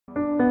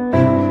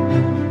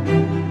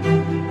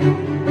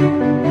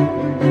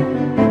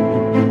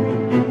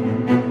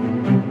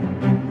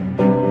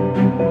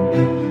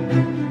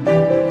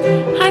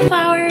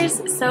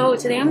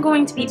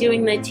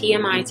doing the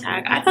TMI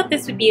tag. I thought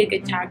this would be a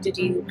good tag to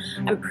do.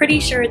 I'm pretty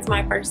sure it's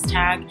my first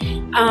tag.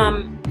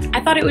 I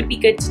thought it would be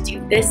good to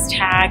do this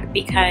tag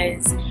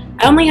because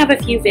I only have a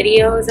few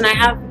videos and I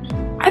have,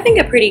 I think,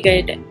 a pretty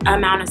good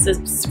amount of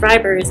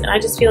subscribers, and I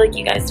just feel like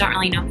you guys don't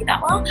really know me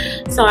that well.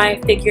 So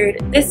I figured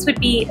this would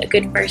be a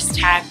good first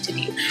tag to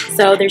do.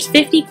 So there's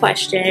 50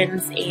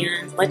 questions,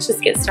 and let's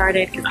just get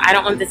started because I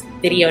don't want this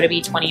video to be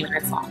 20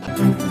 minutes long.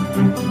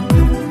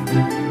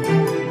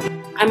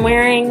 I'm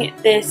wearing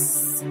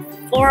this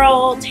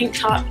floral tank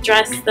top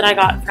dress that I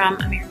got from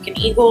American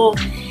Eagle.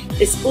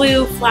 This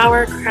blue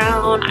flower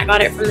crown, I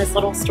got it from this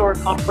little store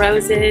called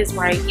Roses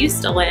where I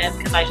used to live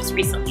because I just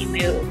recently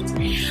moved.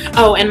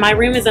 Oh, and my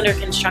room is under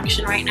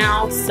construction right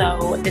now,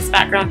 so this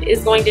background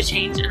is going to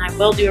change and I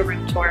will do a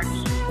room tour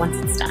once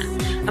it's done.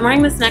 I'm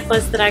wearing this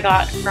necklace that I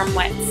got from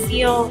Wet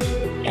Seal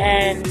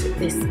and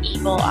this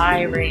evil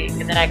eye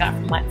ring that I got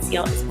from Wet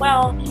Seal as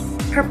well.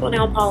 Purple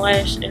nail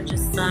polish and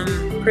just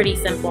some pretty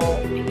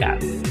simple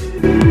makeup.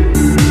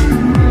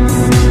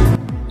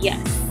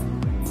 Yes,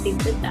 see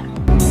did that.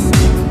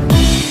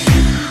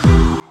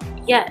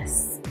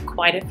 Yes,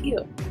 quite a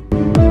few.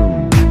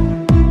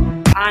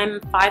 I'm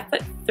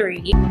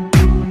 5'3".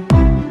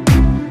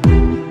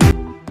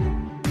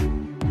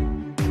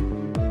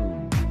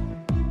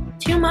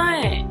 Too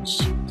much.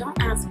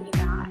 Don't ask me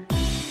that.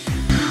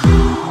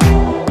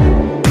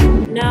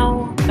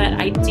 No, but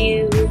I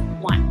do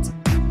want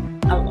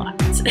a lot.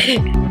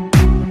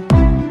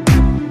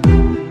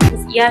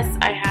 Yes,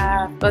 I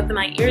have both of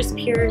my ears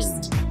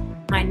pierced,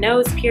 my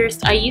nose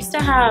pierced. I used to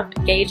have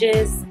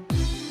gauges,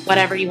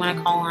 whatever you want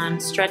to call them,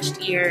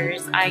 stretched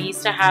ears. I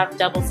used to have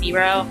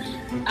 00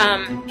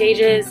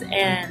 gauges,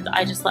 and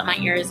I just let my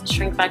ears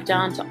shrink back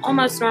down to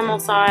almost normal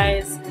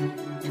size,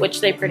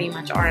 which they pretty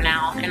much are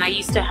now. And I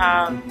used to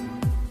have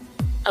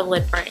a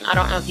lip ring. I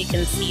don't know if you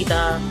can see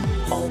the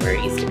hole where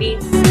it used to be.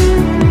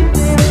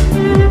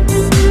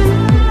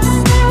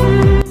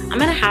 I'm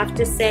gonna have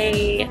to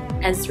say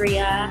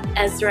Ezra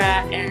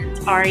and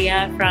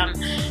Aria from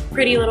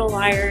Pretty Little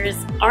Liars.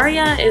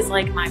 Aria is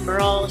like my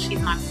girl.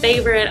 She's my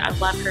favorite. I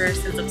love her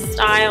sense of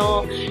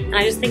style, and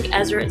I just think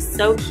Ezra is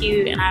so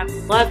cute, and I've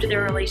loved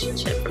their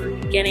relationship from the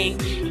beginning,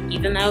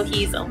 even though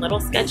he's a little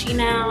sketchy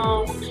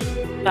now,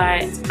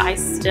 but I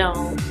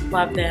still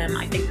love them.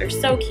 I think they're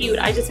so cute.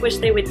 I just wish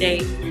they would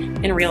date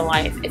in real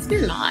life. If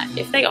they're not,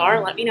 if they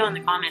are, let me know in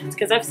the comments,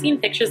 because I've seen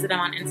pictures of them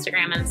on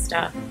Instagram and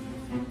stuff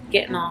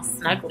getting all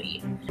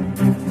snuggly.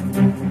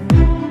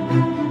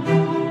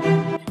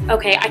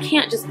 Okay, I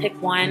can't just pick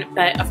one,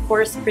 but of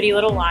course Pretty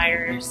Little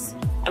Liars.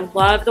 I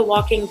love The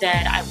Walking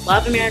Dead. I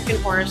love American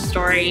Horror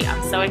Story.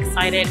 I'm so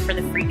excited for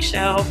the Freak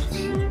Show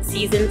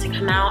season to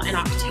come out in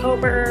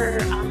October.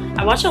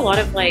 I watch a lot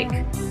of like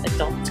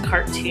adult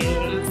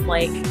cartoons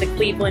like The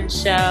Cleveland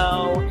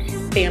Show,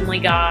 Family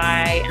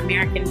Guy,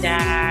 American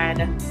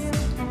Dad,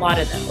 a lot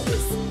of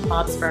those.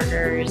 Bob's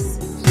Burgers.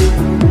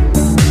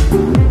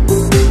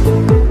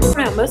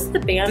 I don't know, most of the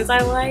bands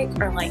I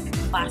like are like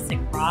classic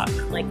rock,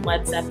 like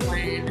Led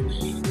Zeppelin,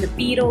 the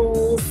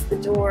Beatles, the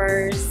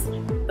Doors,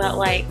 but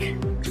like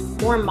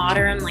more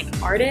modern like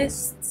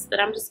artists that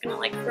I'm just gonna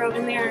like throw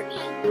in there.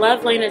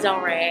 Love Lana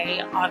Del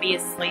Rey,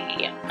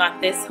 obviously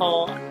got this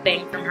whole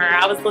thing from her.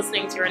 I was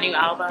listening to her new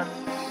album,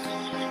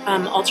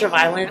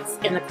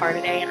 Ultraviolence, in the car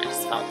today, and I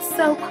just felt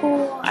so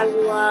cool. I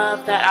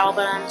love that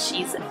album.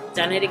 She's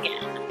done it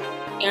again.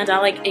 And I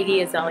like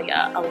Iggy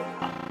Azalea a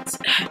lot.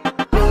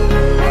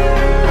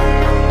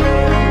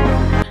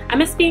 I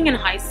miss being in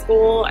high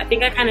school. I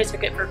think I kind of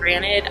took it for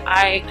granted.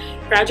 I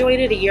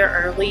graduated a year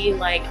early,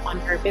 like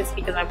on purpose,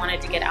 because I wanted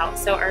to get out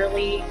so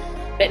early,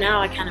 but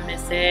now I kind of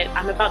miss it.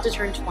 I'm about to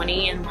turn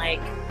 20 in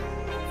like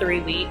 3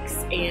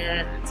 weeks,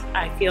 and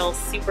I feel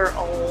super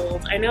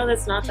old. I know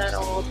that's not that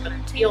old, but I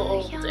feel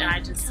old, and I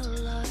just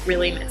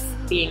really miss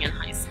being in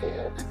high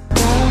school.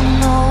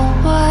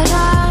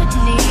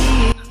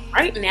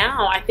 Right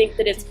now, I think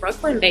that it's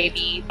Brooklyn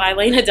Baby by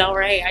Lana Del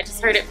Rey. I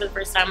just heard it for the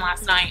first time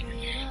last night,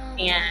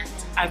 and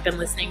I've been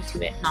listening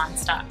to it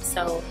non-stop.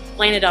 So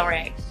Lana Del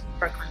Rey,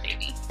 Brooklyn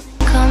Baby.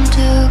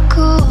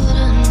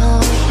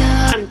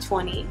 I'm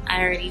 20.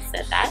 I already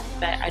said that,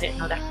 but I didn't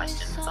know that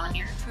question was on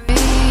here.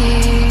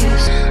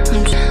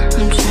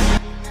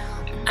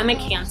 I'm a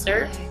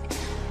Cancer,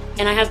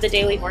 and I have the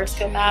daily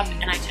horoscope app,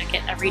 and I check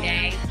it every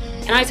day.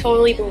 And I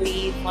totally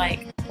believe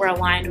like we're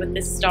aligned with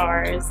the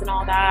stars and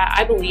all that.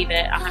 I believe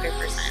it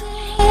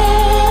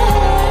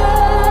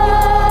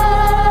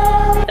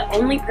 100%. The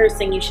only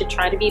person you should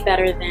try to be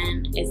better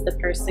than is the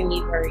person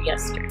you were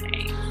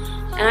yesterday.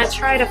 And I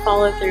try to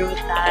follow through with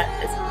that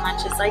as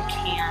much as I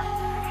can.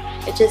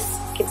 It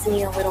just gives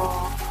me a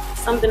little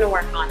something to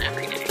work on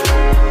every day.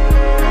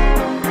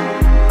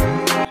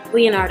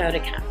 Leonardo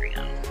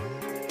DiCaprio.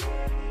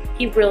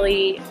 He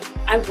really,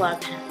 I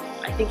love him.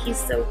 I think he's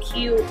so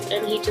cute,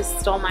 and he just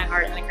stole my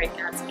heart in The Great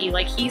Gatsby.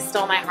 Like, he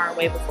stole my heart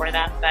way before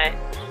that, but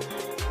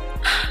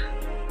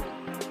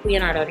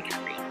Leonardo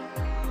DiCaprio.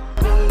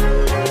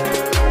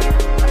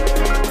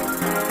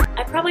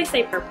 I'd probably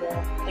say purple,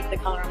 like the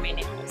color of my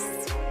nails.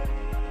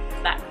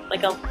 That,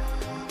 like a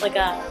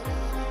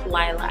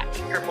lilac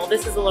purple.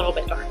 This is a little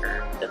bit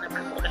darker than the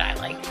purple that I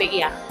like, but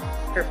yeah,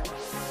 purple.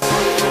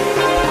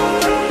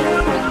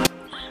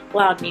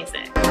 Loud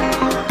music.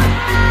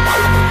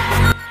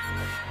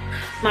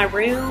 My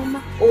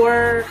room,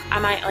 or I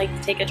might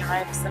like take a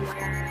drive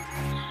somewhere.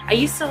 I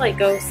used to like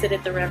go sit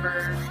at the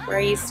river where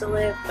I used to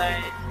live, but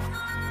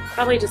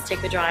probably just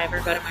take the drive or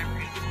go to my room.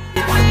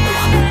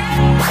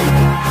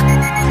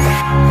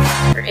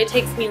 It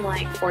takes me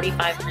like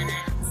 45 minutes,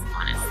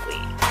 honestly.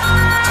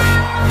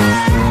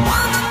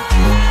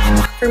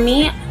 For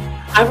me,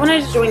 I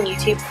wanted to join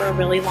YouTube for a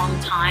really long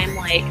time.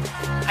 Like,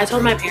 I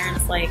told my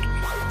parents, like,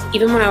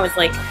 even when I was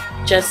like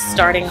just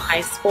starting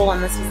high school,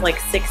 and this was like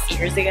 6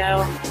 years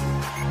ago,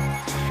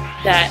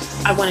 that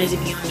I wanted to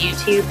be on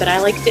YouTube, but I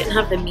like didn't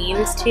have the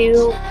means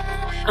to.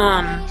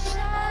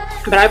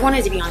 But I've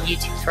wanted to be on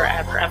YouTube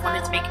forever. I've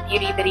wanted to make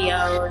beauty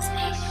videos.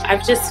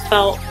 I've just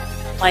felt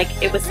like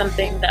it was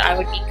something that I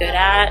would be good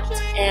at,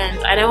 and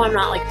I know I'm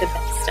not like the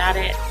best at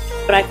it,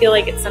 but I feel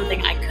like it's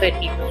something I could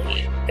be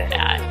really good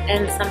at,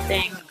 and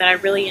something that I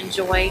really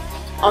enjoy.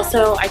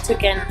 Also, I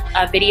took in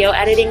a video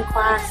editing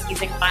class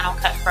using Final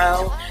Cut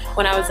Pro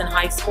when I was in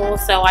high school,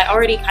 so I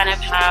already kind of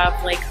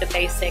have like the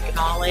basic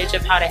knowledge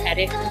of how to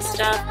edit and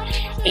stuff.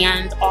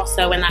 And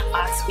also in that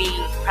class we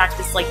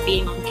practiced like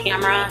being on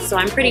camera, so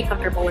I'm pretty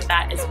comfortable with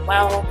that as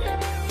well.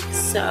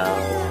 So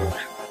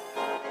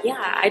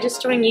yeah, I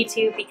just joined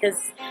YouTube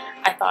because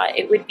I thought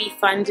it would be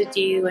fun to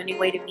do, a new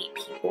way to meet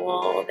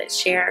people that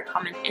share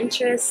common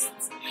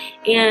interests,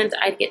 and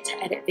I'd get to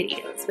edit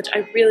videos, which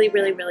I really,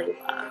 really, really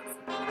love.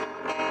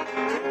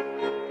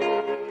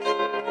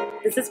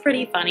 This is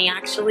pretty funny,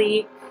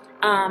 actually.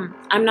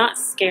 I'm not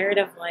scared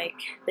of like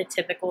the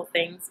typical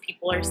things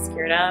people are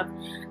scared of.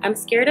 I'm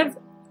scared of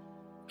a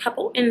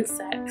couple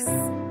insects.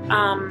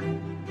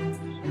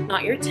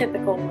 Not your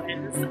typical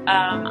ones.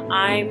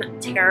 I'm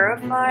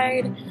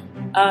terrified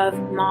of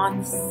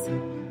moths,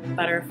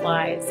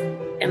 butterflies,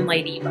 and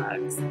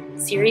ladybugs.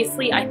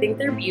 Seriously, I think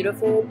they're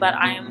beautiful, but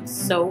I am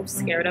so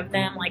scared of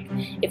them. Like,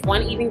 if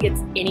one even gets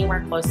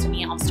anywhere close to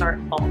me, I'll start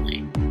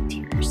bawling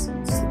tears.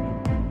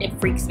 It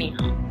freaks me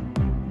out.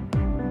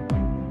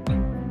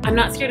 I'm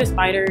not scared of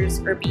spiders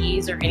or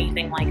bees or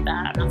anything like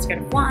that. I'm not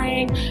scared of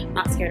flying. I'm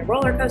not scared of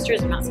roller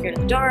coasters. I'm not scared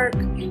of the dark.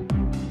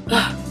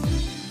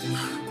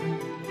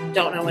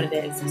 Don't know what it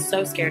is. I'm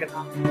so scared of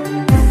them.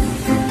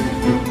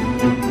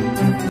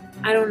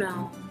 I don't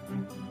know.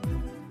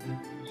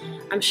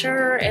 I'm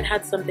sure it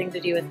had something to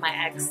do with my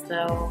ex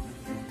though,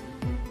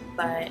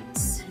 but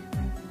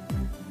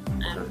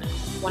I don't know.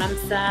 When I'm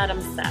sad,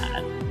 I'm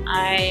sad.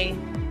 I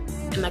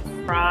am a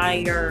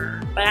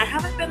crier, but I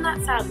haven't been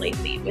that sad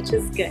lately, which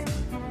is good.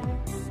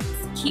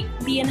 Just keep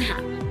being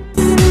happy.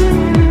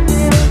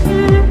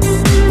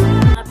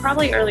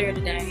 Probably earlier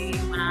today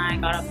when I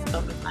got off the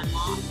phone with my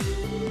mom.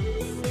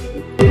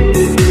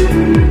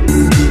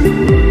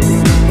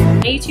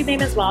 My YouTube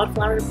name is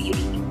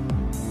wildflowerbeauty.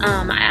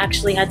 I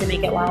actually had to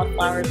make it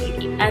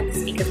wildflowerbeauty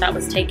X because that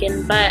was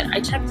taken, but I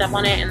checked up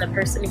on it and the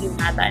person who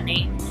had that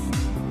name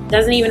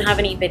doesn't even have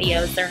any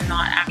videos. They're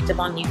not active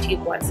on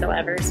YouTube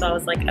whatsoever, so I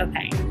was like,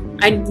 okay.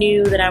 I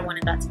knew that I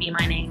wanted that to be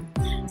my name.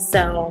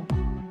 So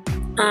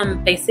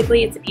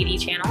basically it's a beauty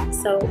channel,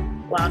 so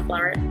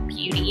Wildflower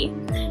Beauty.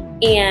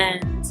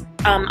 And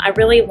I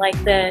really like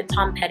the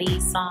Tom Petty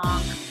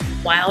song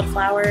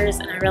Wildflowers,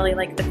 and I really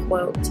like the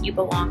quote, "You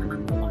belong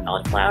among the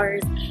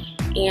wildflowers."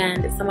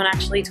 And someone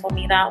actually told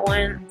me that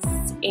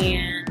once,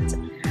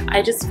 and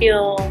I just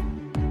felt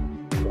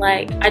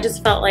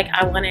like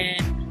I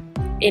wanted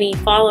any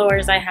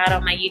followers I had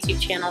on my YouTube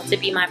channel to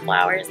be my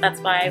flowers. That's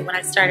why when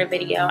I start a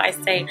video I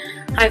say,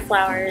 "Hi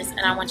flowers,"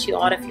 and I want you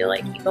all to feel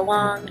like you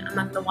belong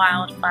among the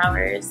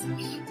wildflowers.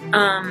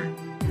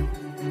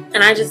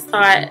 And I just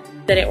thought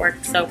that it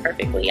worked so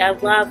perfectly. I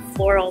love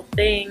floral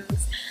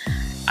things.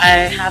 I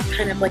have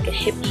kind of like a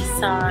hippie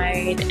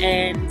side,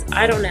 and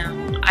I don't know.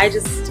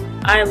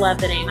 I love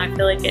the name. I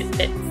feel like it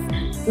fits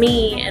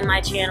me and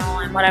my channel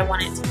and what I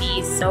want it to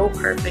be so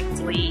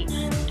perfectly,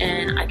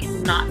 and I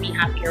could not be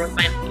happier with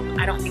my name.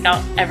 I don't think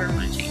I'll ever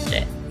want to change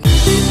it.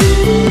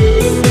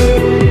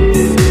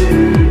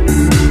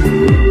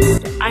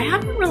 I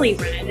haven't really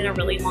read in a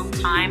really long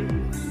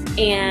time,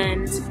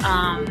 and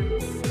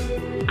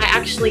I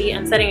actually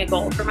am setting a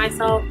goal for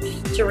myself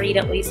to read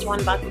at least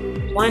one book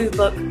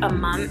a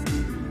month.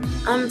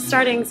 I'm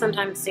starting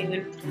sometime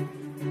soon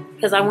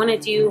because I want to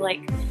do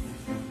like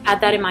add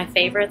that in my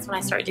favorites when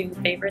I start doing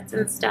favorites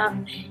and stuff.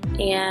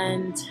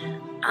 And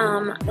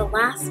the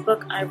last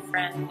book I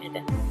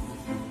read,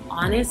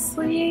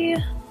 honestly,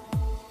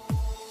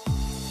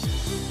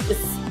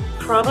 was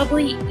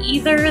probably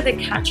either The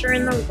Catcher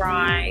in the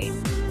Rye,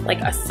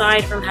 like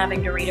aside from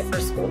having to read it for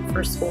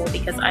school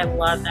because I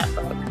love that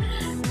book,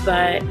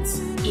 but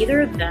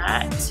either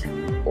that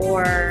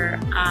or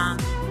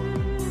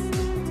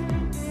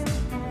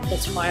The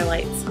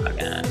Twilight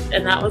Saga,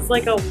 and that was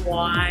like a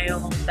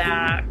while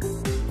back.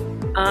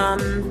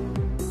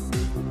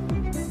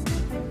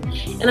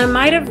 And I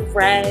might have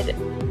read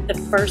the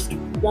first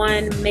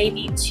one,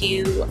 maybe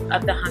two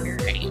of the Hunger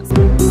Games.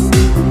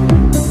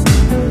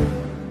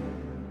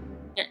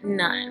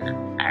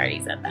 None. I already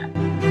said that.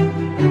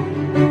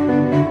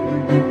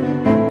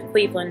 The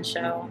Cleveland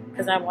show,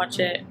 because I watch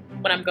it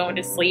when I'm going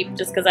to sleep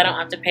just because I don't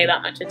have to pay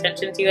that much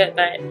attention to it,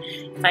 but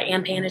if I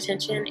am paying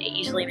attention, it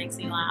usually makes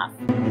me laugh.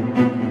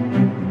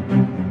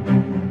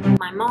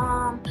 My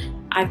mom,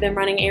 I've been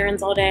running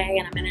errands all day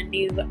and I'm in a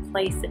new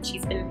place that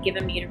she's been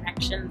giving me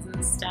directions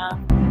and stuff.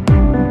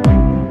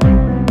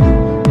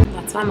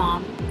 That's my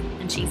mom,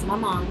 and she's my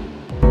mom.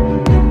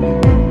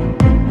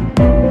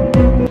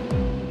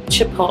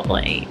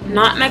 Chipotle.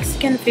 Not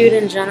Mexican food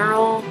in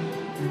general,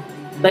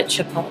 but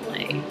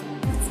Chipotle.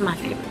 It's my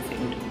favorite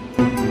food.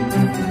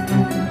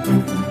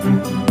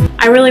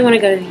 I really want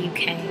to go to the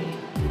UK.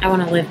 I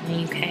want to live in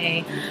the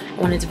UK. I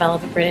want to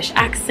develop a British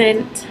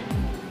accent.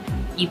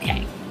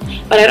 UK.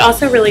 But I'd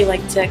also really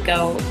like to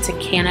go to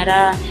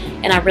Canada,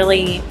 and I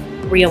really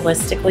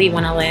realistically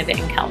want to live in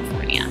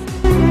California.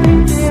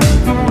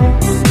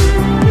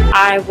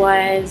 I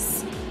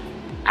was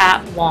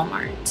at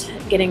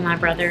Walmart getting my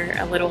brother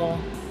a little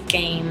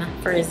game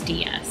for his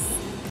DS.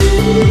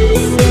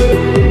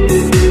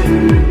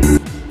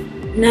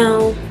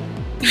 No,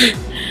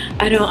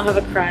 I don't have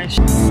a crush.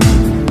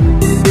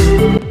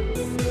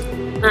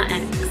 My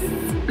ex.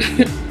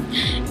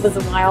 It was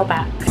a while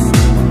back.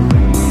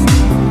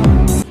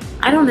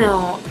 I don't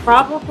know,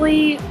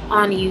 probably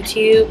on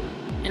YouTube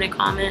in a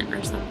comment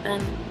or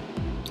something.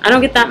 I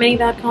don't get that many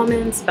bad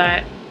comments,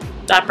 but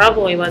that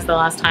probably was the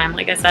last time.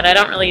 Like I said, I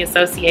don't really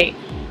associate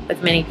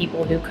with many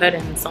people who could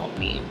insult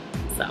me,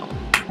 so.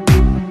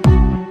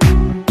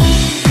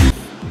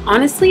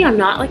 Honestly, I'm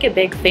not like a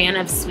big fan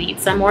of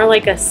sweets. I'm more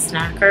like a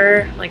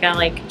snacker. Like I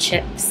like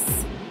chips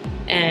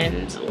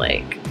and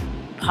like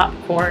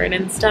popcorn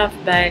and stuff,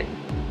 but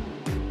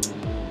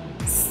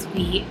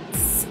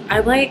sweets, I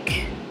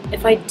like,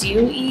 if I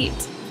do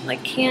eat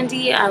like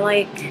candy, I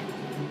like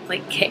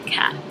Kit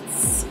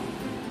Kats.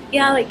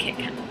 Yeah, I like Kit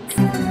Kats.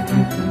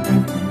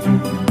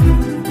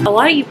 A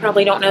lot of you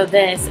probably don't know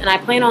this, and I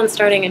plan on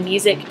starting a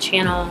music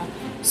channel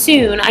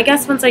soon. I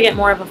guess once I get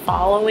more of a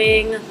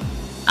following.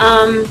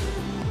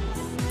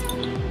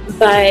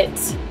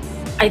 But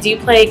I do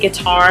play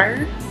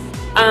guitar.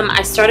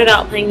 I started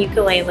out playing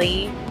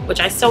ukulele,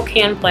 which I still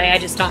can play, I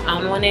just don't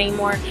own one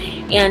anymore.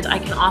 And I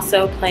can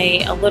also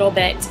play a little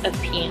bit of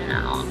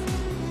piano.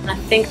 And I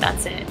think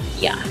that's it.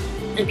 Yeah,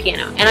 and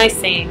piano. And I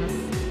sing,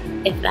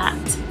 if that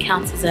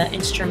counts as an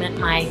instrument,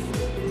 my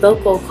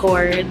vocal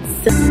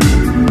cords.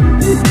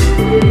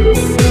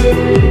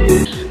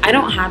 I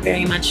don't have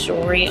very much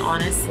jewelry,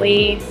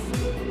 honestly.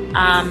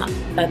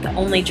 But the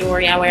only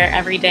jewelry I wear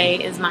every day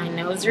is my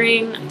nose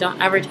ring. I don't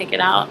ever take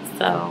it out,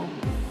 so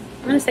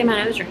I'm gonna say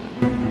my nose ring.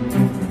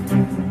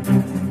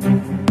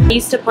 I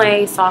used to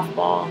play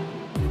softball,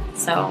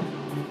 so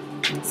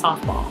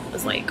softball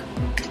was like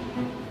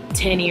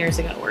 10 years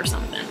ago or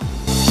something.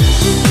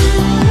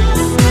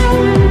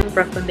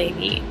 Brooklyn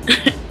Baby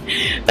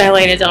by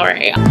Lana Del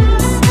Rey. I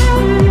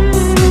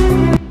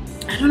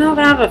don't know if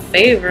I have a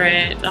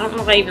favorite. I don't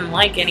know if I even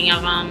like any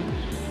of them.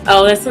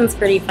 Oh, this one's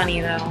pretty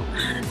funny though.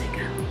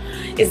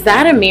 Is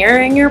that a mirror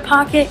in your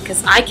pocket?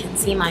 Because I can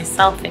see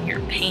myself in your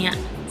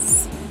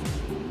pants.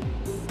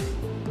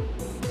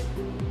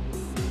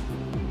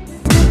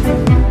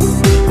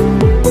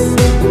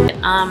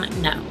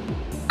 No.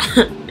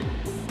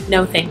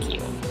 No, thank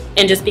you.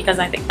 And just because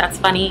I think that's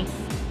funny,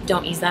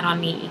 don't use that on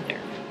me either.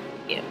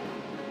 Ew.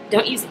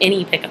 Don't use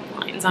any pickup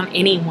lines on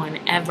anyone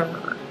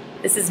ever.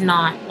 This is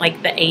not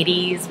like the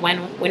 80s.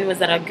 When was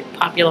that a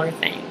popular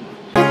thing?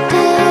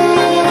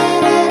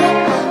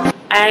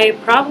 I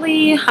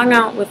probably hung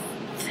out with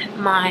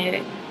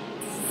my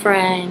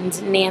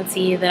friend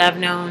Nancy that I've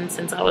known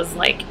since I was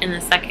like in the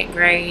 2nd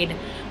grade.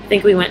 I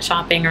think we went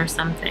shopping or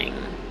something.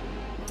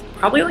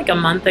 Probably like a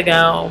month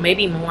ago,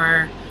 maybe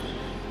more,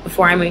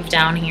 before I moved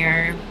down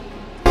here.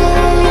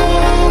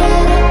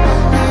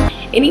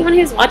 Anyone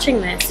who's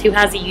watching this who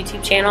has a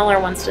YouTube channel or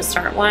wants to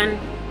start one,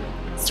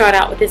 start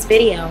out with this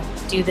video.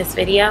 Do this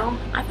video.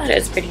 I thought it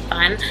was pretty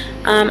fun.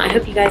 I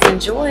hope you guys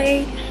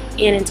enjoyed,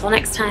 and until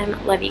next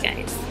time, love you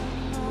guys.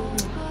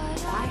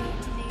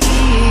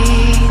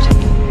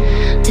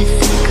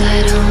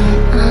 Bye.